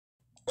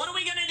What are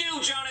we gonna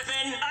do,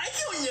 Jonathan? I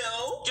don't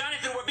know.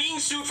 Jonathan, we're being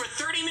sued for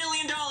 $30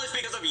 million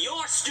because of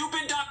your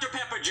stupid Dr.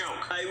 Pepper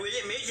joke. I will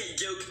admit that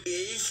joke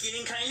is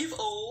getting kind of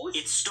old.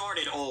 It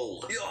started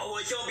old. Oh,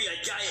 well, don't be a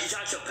giant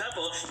Dr.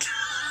 Pepper.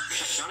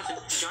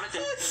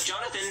 Jonathan,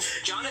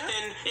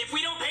 if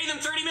we don't pay them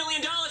 $30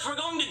 million, we're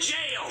going to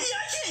jail.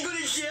 Yeah, I can't go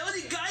to jail.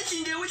 The guys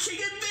in there would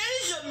take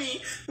advantage of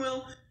me.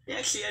 Well,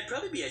 actually, I'd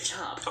probably be a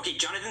cop. Okay,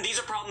 Jonathan, these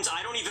are problems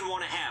I don't even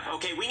want to have.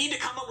 Okay, we need to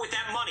come up with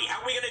that money.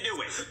 How are we gonna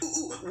do it?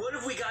 Ooh, what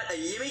if we got a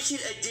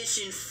limited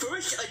edition,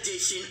 first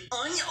edition,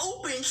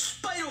 unopened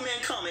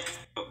Spider-Man comic?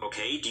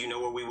 Okay, do you know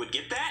where we would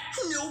get that?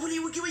 Nobody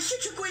would give us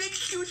such a great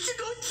excuse to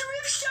go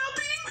thrift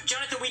shopping.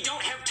 Jonathan, we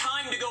don't have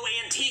time to go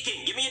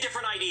antiquing. Give me a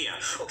different idea.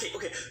 Okay.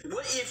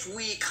 What if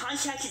we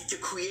contacted the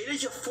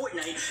creators of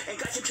Fortnite and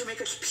got them to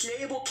make us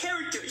playable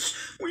characters?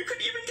 We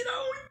could even get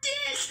our own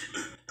dance.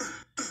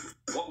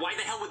 Why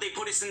the hell would they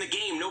put us in the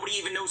game? Nobody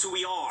even knows who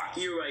we are.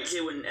 You're right,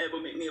 they wouldn't ever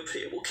make me a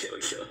playable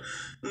character.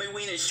 My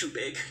wiener's too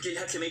big. They'd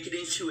have to make it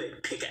into a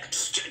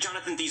pickaxe.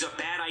 Jonathan, these are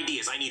bad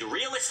ideas. I need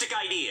realistic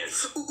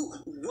ideas. Ooh,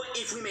 what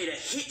if we made a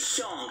hit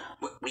song?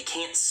 We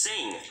can't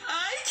sing.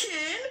 I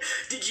can!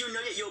 Did you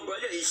know that your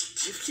brother is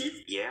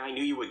gifted? Yeah, I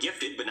knew you were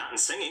gifted, but not in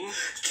singing.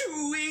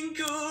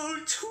 Twinkle,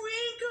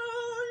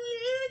 twinkle,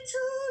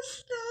 little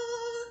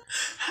star,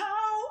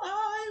 how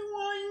I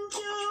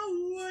wonder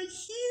what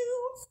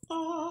you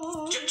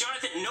are.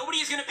 Jonathan, nobody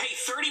is going to pay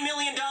 $30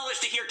 million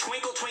to hear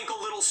Twinkle, Twinkle,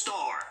 Little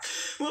Star.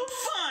 Well,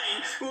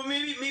 fine. Well,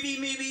 maybe.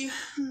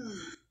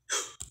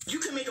 You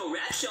can make a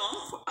rap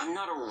song. I'm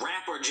not a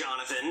rapper,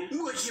 Jonathan.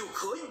 Well, you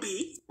could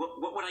be.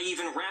 What would I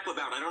even rap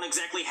about? I don't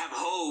exactly have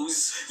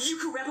hoes. You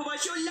could rap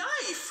about your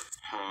life.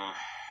 I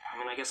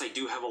mean, I guess I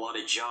do have a lot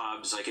of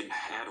jobs. I could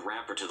add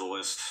rapper to the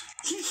list.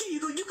 Here you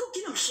go. You go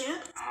get him,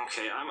 champ.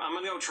 Okay, I'm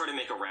gonna go try to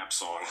make a rap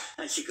song.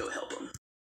 I should go help him.